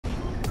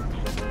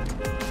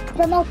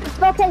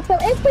Okay, so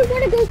if we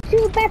want to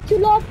go back to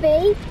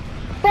lobby,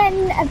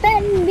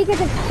 then we can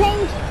just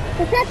change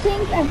the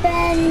settings, and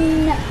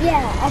then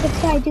yeah, I could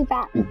try to do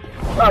that.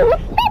 Oh,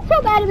 what's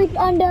some enemies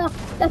under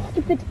the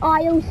stupid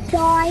IO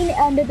sign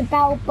under the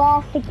battle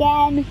boss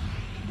again?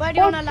 Where do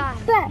you want to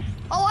land?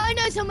 Oh, I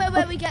know somewhere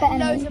where we get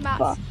loads of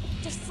maps.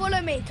 Just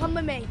follow me. Come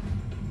with me.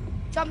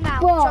 Jump now.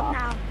 Jump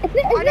now.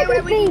 I know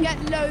where we can get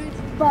loads.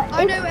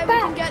 I know where we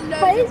can get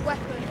loads of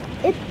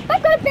weapons. It's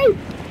not gonna be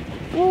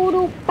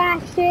brutal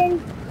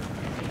bashing.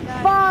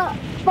 No.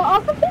 But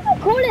other people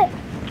call it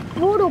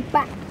brutal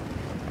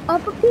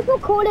other people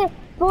call it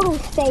brutal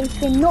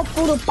station, not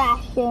brutal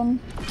bashing.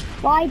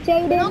 Why,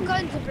 Jaden? We're not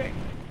going to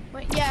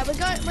yeah,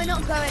 we're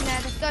not going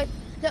there. Let's go.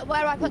 Look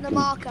where I put the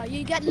marker.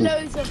 You get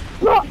loads of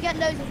maps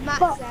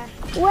there.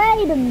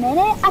 Wait a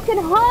minute. I can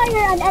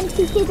hire an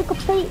NPC to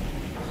complete.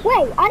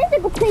 Wait, I need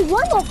to complete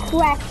one more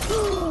quest.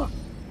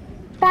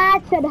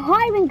 That's a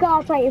hiring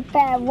guard right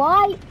there,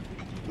 right?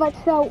 But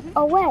so,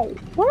 oh wait.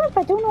 What if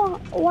I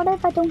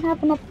don't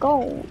have enough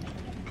gold?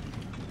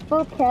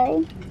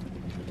 Okay.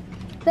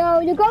 So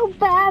you go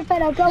back,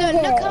 but I'll go here.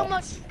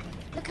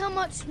 Look how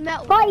much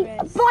metal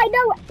there is. But I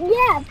know,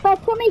 yeah,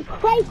 but so many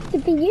crates to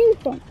be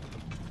using.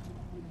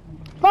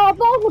 But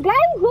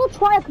guys will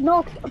try to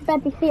knock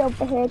NPC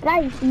over here.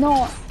 Guys,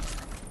 not.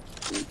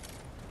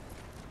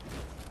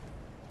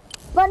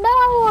 But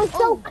no, I'm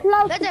so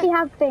close to be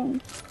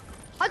having.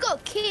 I got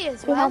a key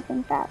as well.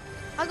 That.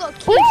 I got a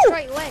key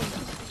straight away.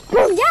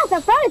 Yes, I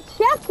found a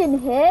chest in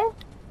here.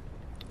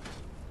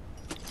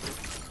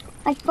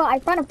 I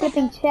found a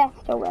flipping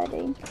chest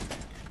already.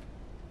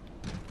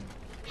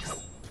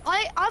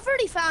 I've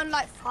already found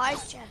like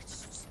 5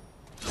 chests.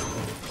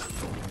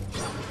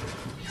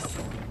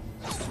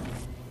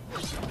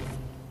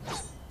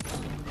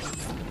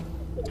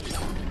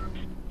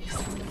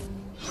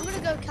 I'm gonna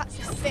go catch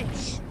some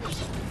fish.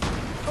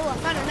 Oh, I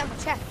found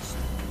another chest.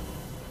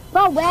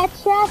 Well, where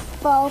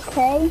chest? Well,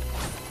 okay.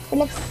 But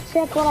let's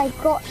check what I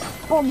got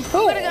from here.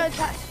 I'm gonna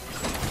catch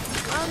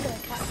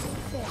some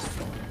fish.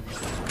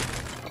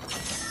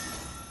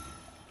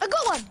 I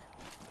got one!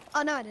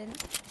 Oh no, I didn't.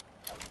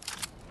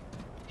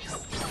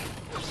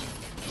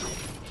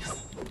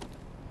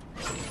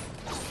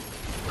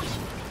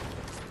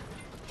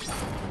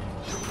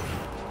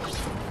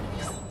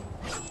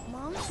 Come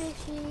on,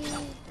 fishy.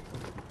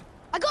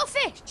 I got a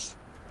fish!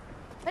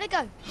 Where'd it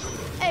go?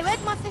 Hey,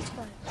 where'd my fish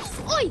go?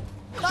 Oi!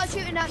 Start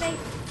shooting at me.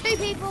 2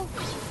 people.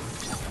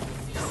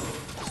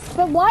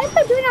 But why is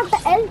it doing at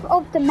the end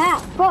of the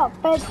map?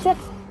 But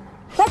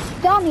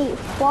that's dummy.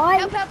 Why?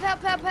 Help, help,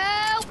 help, help,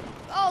 help!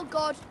 Oh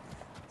God.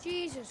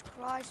 Jesus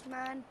Christ,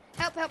 man.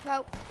 Help, help,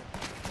 help.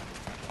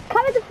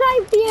 Coming to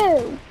save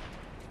you.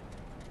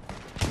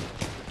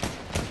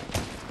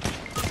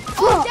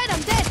 Oh, I'm dead,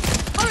 I'm dead.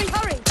 Hurry,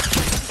 hurry.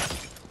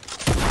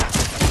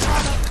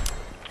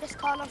 Yes,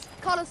 Carlos.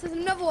 Carlos, there's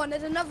another one,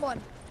 there's another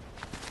one.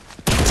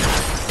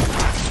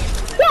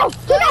 Yes,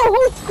 get our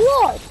whole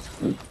squad.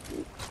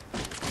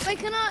 Wait,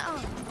 can I?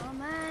 Oh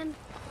man.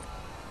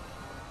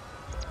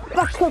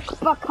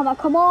 But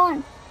come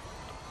on.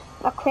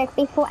 But quick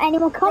before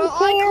anyone comes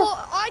here.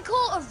 I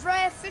caught a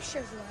rare fish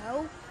as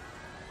well.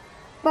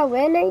 But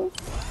really?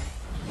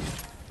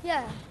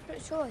 Yeah,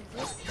 pretty sure I did.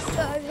 Look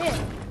over here.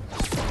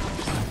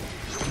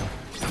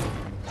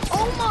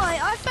 Oh my,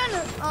 I found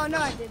a... Oh no,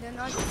 I didn't.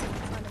 I just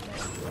found a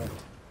bit.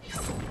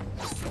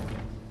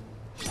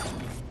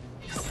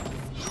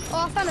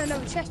 Oh, I found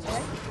another chest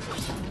here.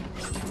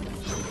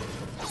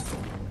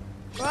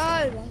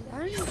 Bro,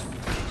 there's only...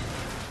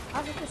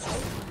 I think it's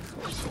safe.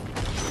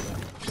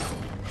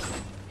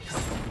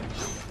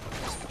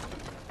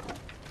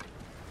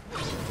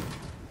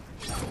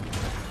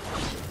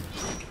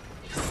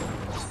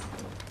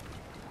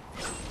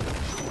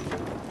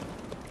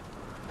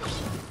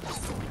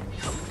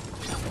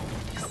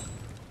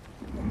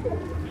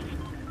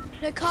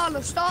 No,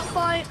 Carlos, start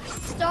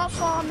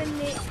farming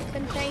the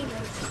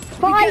containers.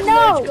 But I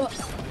know.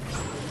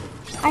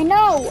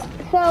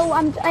 So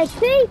I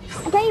see.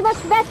 I'm getting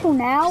much metal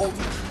now.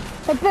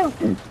 But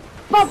boom.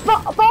 But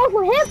also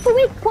hit the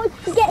weak points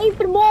to get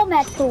even more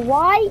metal,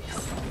 right?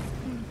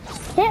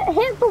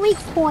 Hit the weak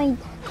point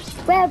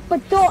where the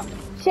dot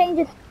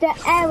changes the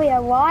area,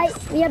 right?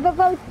 We have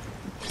those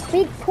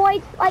weak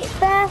points right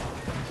there.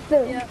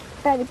 Boom. Yep.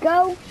 There we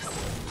go.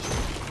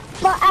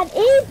 But and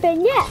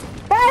even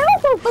but I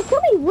also put so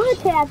many wood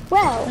here as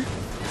well.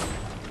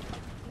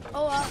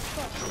 Oh,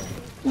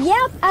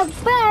 yep, and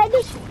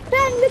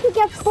then we can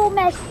get 4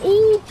 mess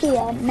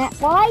easier,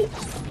 right?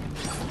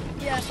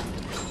 Yeah.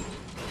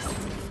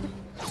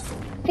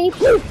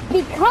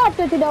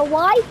 Because you know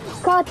why?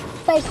 Because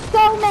there's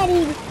so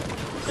many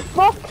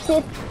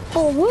boxes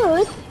for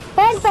wood,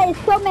 then there's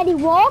so many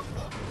rocks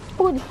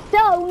for the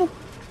stone,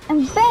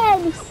 and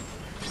then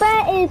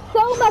there is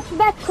so much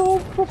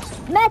metal,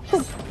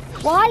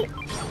 right?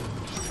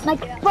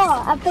 Like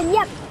and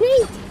then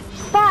see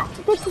that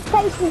this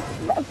place is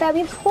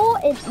very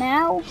important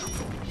now.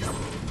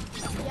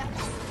 Yeah.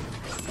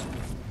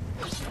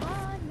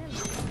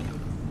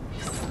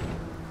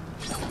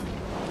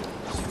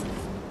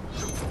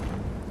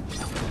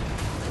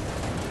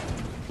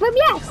 boom,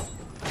 yes!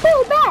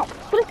 Full back!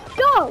 Let's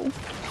go!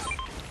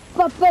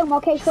 But boom,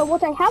 okay, so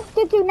what I have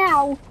to do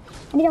now,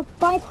 I need to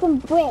find some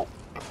bricks.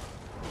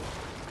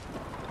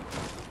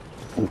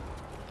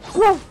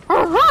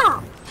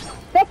 Aha!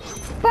 Bricks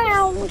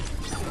found!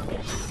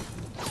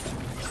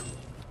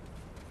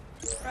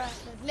 Right,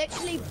 there's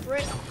literally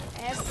bricks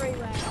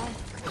everywhere.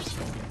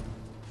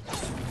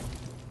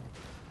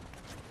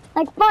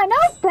 Like, fine,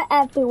 but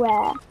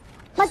everywhere.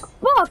 Like,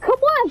 bro, come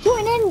on,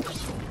 join in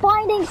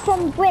finding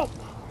some bricks.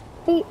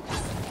 The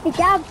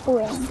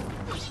gathering.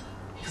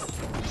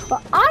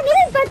 But I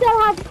need better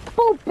have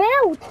full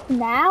builds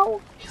now.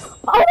 Oh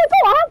my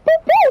god, I have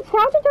full builds.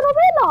 How did you not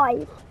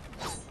realise?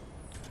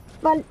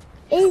 But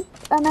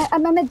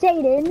I'm a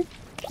Jaden.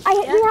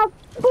 We have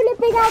fully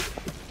big up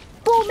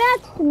full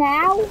mats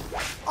now.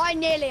 I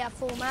nearly have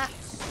full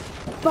mats.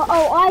 But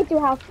oh, I do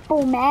have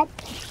full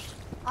mats.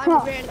 I'm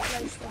really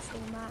close to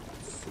full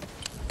mats.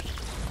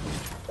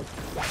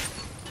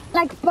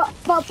 Like, but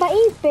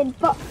Ethan,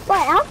 but wait,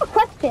 I have a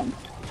question.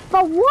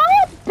 But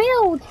why are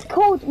builds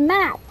called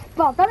mats?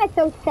 But that makes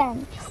no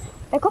sense.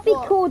 They could be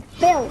called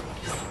builds,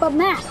 but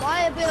mats.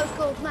 Why are builds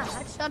called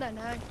mats? I don't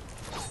know.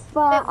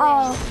 But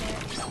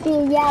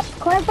yeah,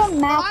 because of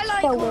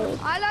mats so weird.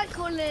 I like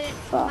calling it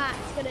mats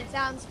because it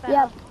sounds better.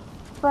 Yep.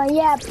 But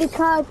yeah,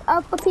 because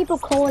other people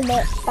call it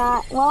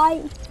that,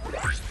 right?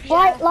 Yeah,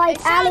 right, like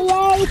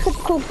Ali,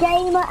 typical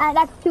gamer, and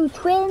that's two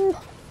twins.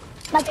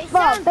 Like,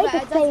 but they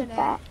just say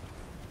that.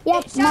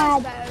 Yep,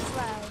 mad. Better as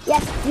well.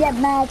 Yep,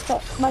 mad.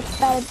 So much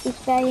better to be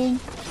saying.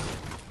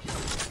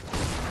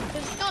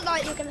 It's not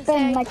like you're gonna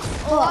say, like,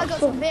 oh, I got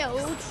some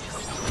builds.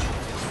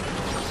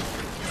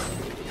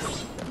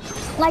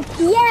 Like,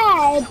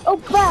 yeah,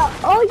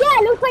 oh yeah,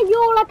 it looks like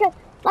you're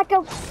like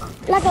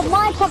a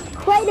Minecraft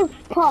creative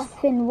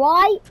person,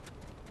 right?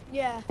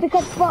 Yeah.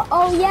 Because,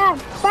 oh yeah,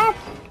 that's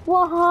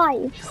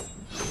why.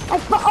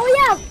 Like,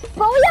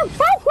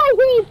 that's why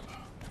he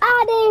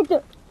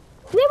added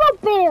zero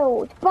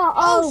build. But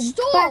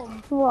Storm.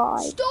 That's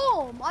why.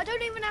 Storm. I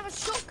don't even have a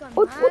shotgun.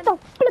 What the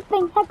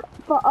flipping heck?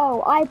 But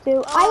I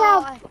do.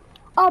 I have.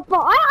 But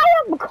I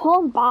have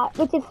combat,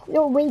 which is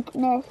your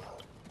weakness.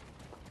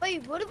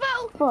 Wait, what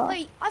about?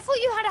 Wait, I thought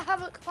you had a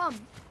Havoc pump.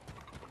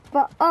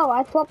 But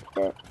I swapped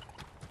it.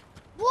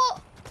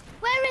 What?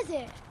 Where is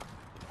it?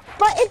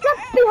 But it's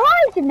just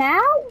behind you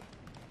now.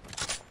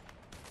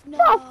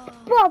 No.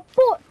 But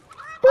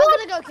I'm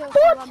gonna go kill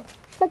someone.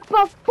 Like,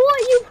 before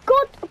you've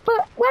got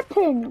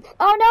weapons.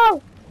 Oh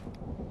no!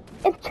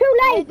 It's too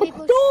late. The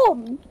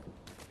storm.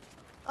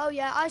 Oh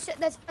yeah,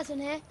 there's a person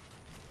here.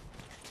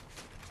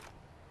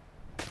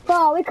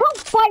 Bro, we can't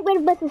fight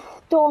when there's a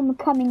storm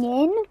coming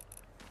in.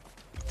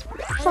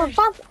 So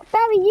that's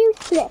very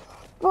useless,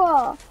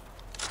 bro.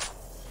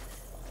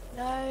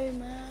 No,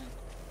 man.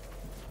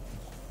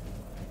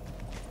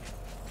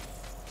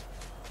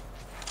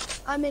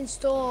 I'm in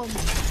storm.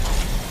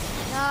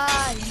 No.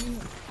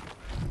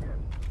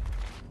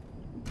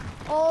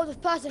 Oh, there's a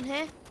person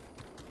here.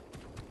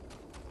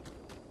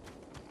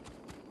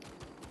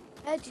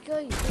 Where'd you go,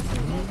 you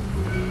fucking?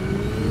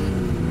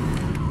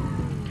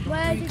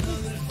 Where did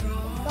this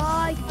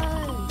guy go?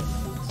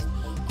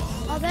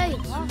 Oh, there you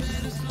are.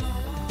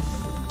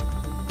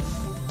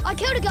 I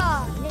killed a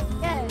guy!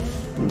 Yeah.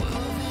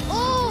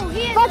 Oh,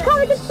 he is. I'm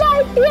coming to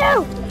save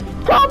you!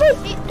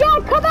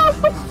 Come out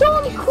for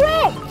storm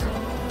quick!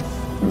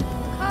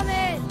 Come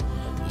in.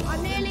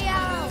 I'm nearly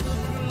out.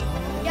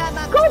 Yeah,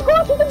 man. Go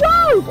to the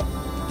road!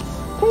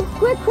 Quick,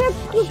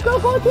 go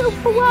to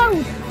the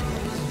road!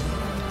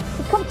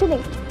 Come to me.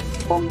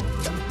 Boom.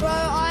 Bro,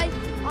 I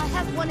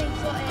have one in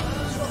short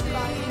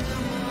line.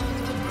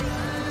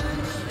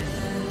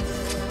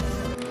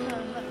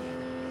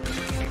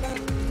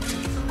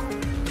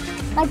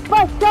 Like,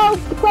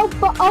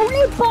 but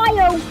only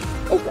bio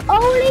is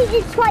only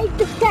it's trying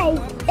to say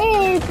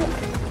is,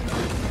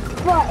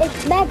 but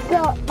it's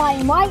mega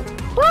biome, right?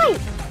 Right!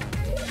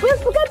 We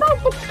forget about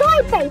the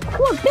sky base.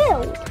 Come on,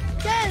 build.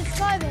 Yeah,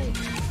 sky base.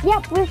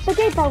 Yep, we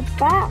forget about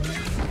that.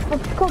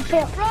 Let's go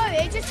build. Bro,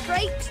 it just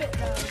breaks it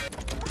though.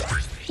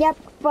 Yep,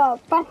 but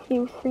that's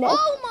useless.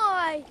 Oh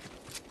my!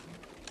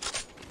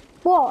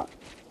 What?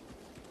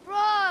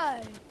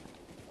 Bro!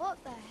 What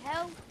the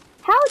hell?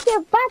 How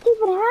did that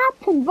even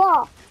happen,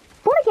 bro?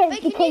 What again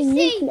became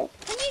useless?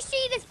 Can you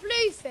see this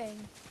blue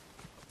thing?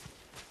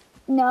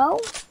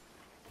 No.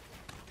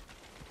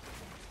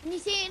 Can you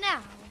see it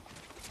now?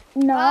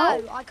 No.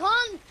 Oh, I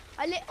can't.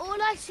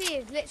 All I see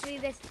is literally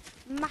this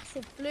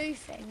massive blue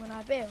thing when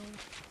I build.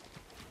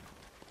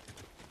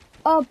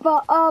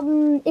 But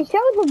it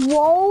shows a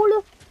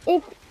wall.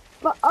 That's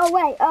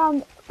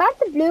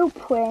the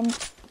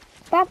blueprint.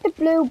 That's the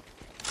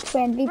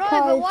blueprint because.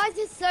 Bro, but why is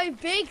it so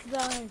big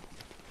though?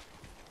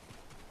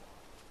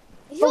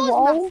 Is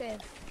yours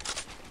massive?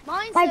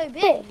 Mine's like so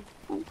big.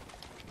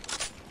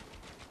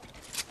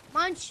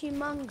 Mine's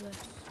humongous.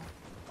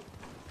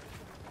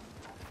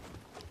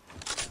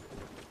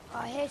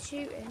 I hear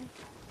shooting.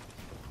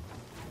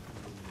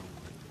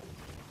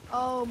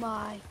 Oh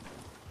my.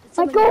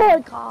 My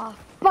God.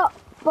 But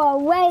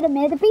wait a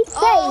minute, be safe.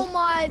 Oh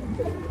my.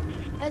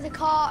 There's a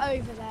car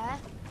over there.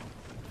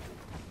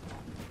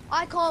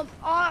 I can't.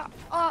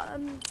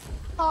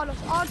 Carlos,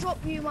 I'll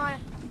drop you my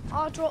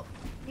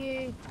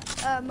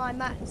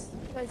mats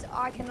because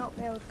I cannot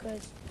build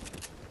because.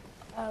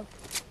 Yeah.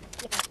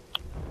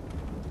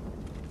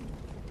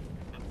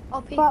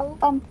 Oh, people.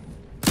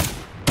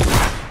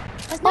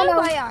 There's no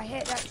way I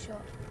hit that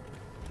shot.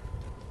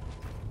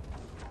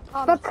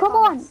 Oh, but come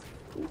on.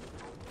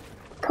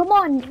 Come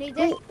on. You need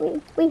this?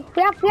 We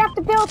have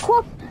to build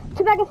close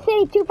to Mega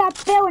City to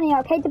that building,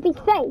 okay, to be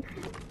safe.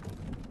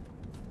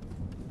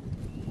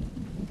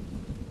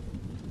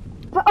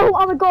 But,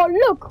 oh my god,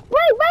 look!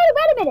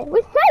 Wait a minute,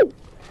 we're safe!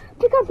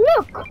 Because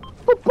look,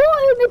 the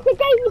bottom is the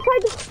gate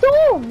inside the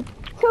storm!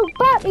 So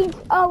that means,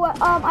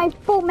 I have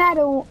full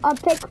metal,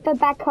 pick the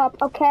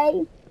backup,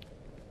 okay?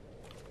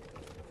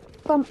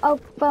 I'm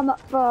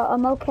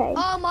okay.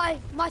 Oh,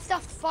 my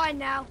stuff's fine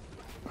now.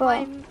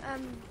 My,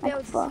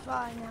 build's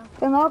fine now.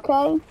 I'm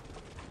okay.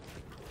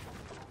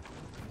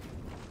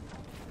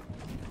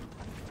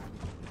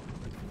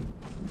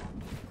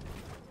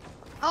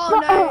 Oh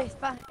no,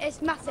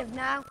 it's massive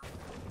now.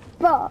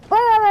 But,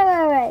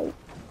 wait.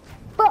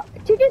 But,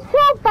 did you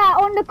saw that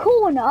on the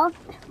corner?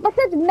 That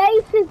says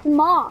Mace's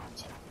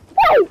March.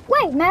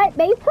 Wait,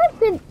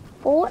 Mace's in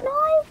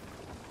Fortnite?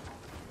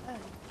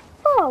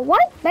 Oh, why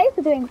is Mace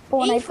doing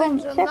Fortnite?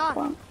 Ethan's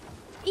online.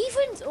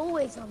 Ethan's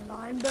always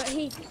online, but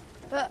he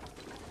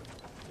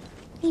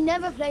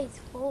never plays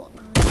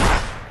Fortnite.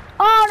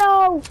 Oh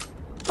no!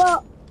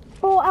 But,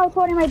 I was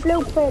holding my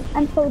blueprint,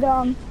 I'm so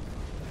dumb.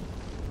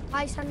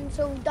 I sound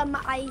so dumb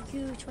at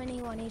IQ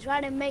 21. He's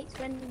riding mates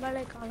when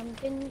Relic on him,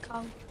 King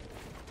Kong.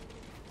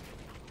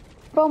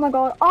 Oh my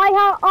god, I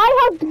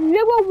have 0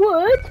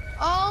 wood.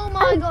 Oh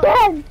my god.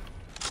 Then,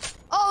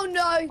 oh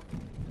no.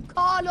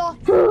 Carlos.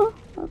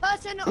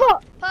 person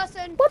what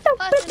the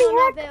on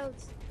their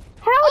builds.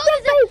 How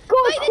did they go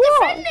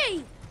across?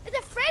 There's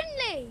a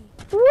friendly.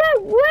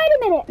 Wait a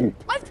minute.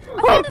 I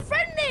found a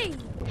friendly.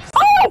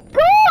 Oh my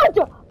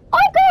god.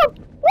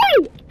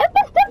 Wait, it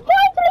was the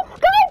friendly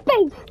sky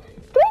base.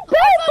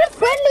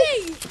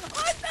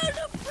 I found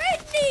a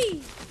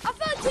friendly. I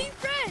found 2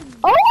 friends.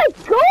 Oh my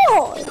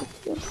god.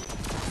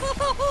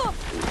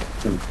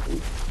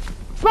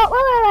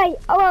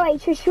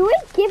 Wait, so should we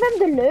give him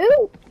the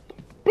loot?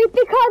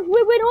 Because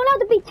we're not allowed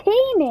to be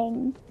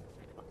teaming.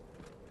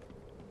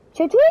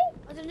 Should we?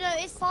 I don't know,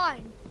 it's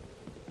fine.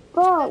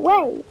 Oh,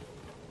 wait,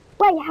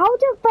 how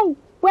do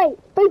they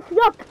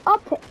snuck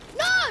up it?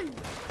 No!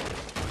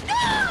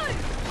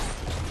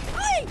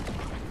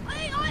 I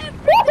am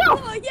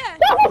yes!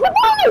 That was a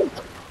moment!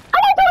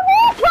 And I got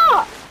water!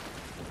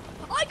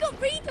 I got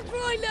Peter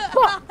Broiler!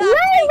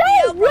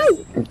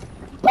 Wait!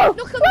 Knock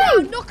him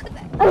down! Knock him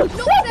down! No,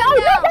 the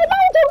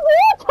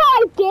water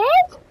I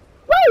did!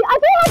 Wait, I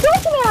think I got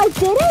something I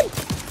didn't!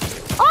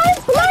 I'm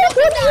flooded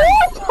with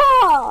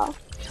water!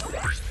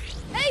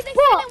 Hey, they're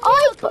killing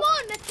water! Come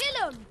on, let's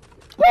kill them!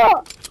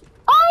 What?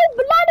 I'm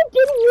flooded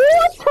in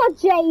water,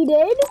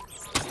 Jaden!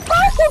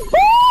 I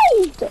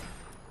survived!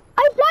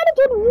 I'm flooded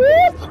in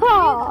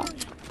water!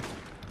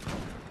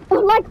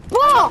 Like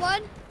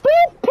what?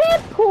 These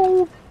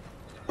people...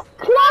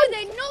 No,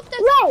 they knocked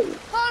us...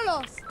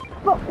 Carlos!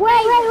 But wait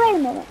a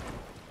minute.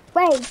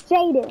 Wait,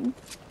 Jaden.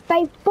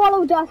 They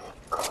followed us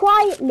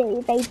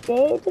quietly, they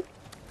did.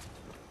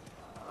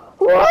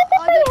 Why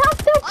did they have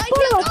to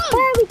follow us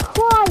very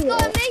quiet? Go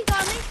on me.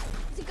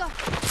 Where's it go?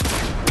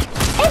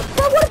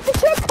 What's the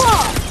trigger?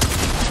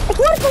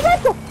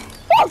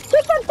 Yes,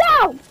 kick them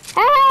down!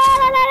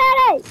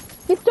 Hey!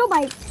 You stole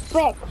my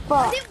brick,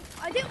 fuck.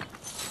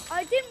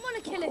 I didn't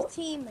want to kill his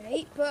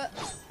teammate, but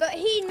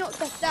he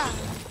knocked us down.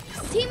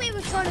 His teammate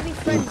was trying to be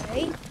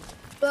friendly,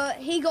 but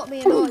he got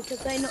me annoyed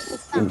because they knocked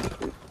us down.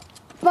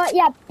 But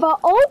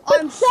all of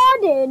a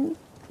sudden,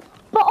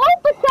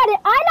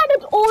 I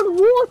landed on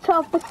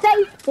water for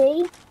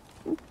safety.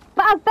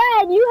 But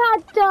then you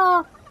had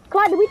to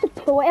kind of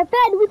redeploy, and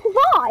then we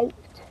survived.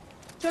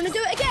 Do you want to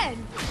do it again?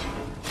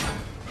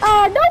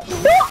 Not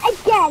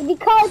again,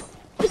 because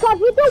we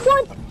don't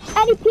want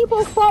any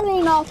people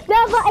following us.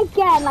 Never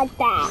again like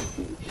that.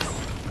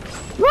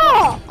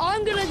 Bro!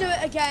 I'm gonna do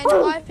it again.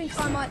 I think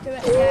I might do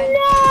it again. No!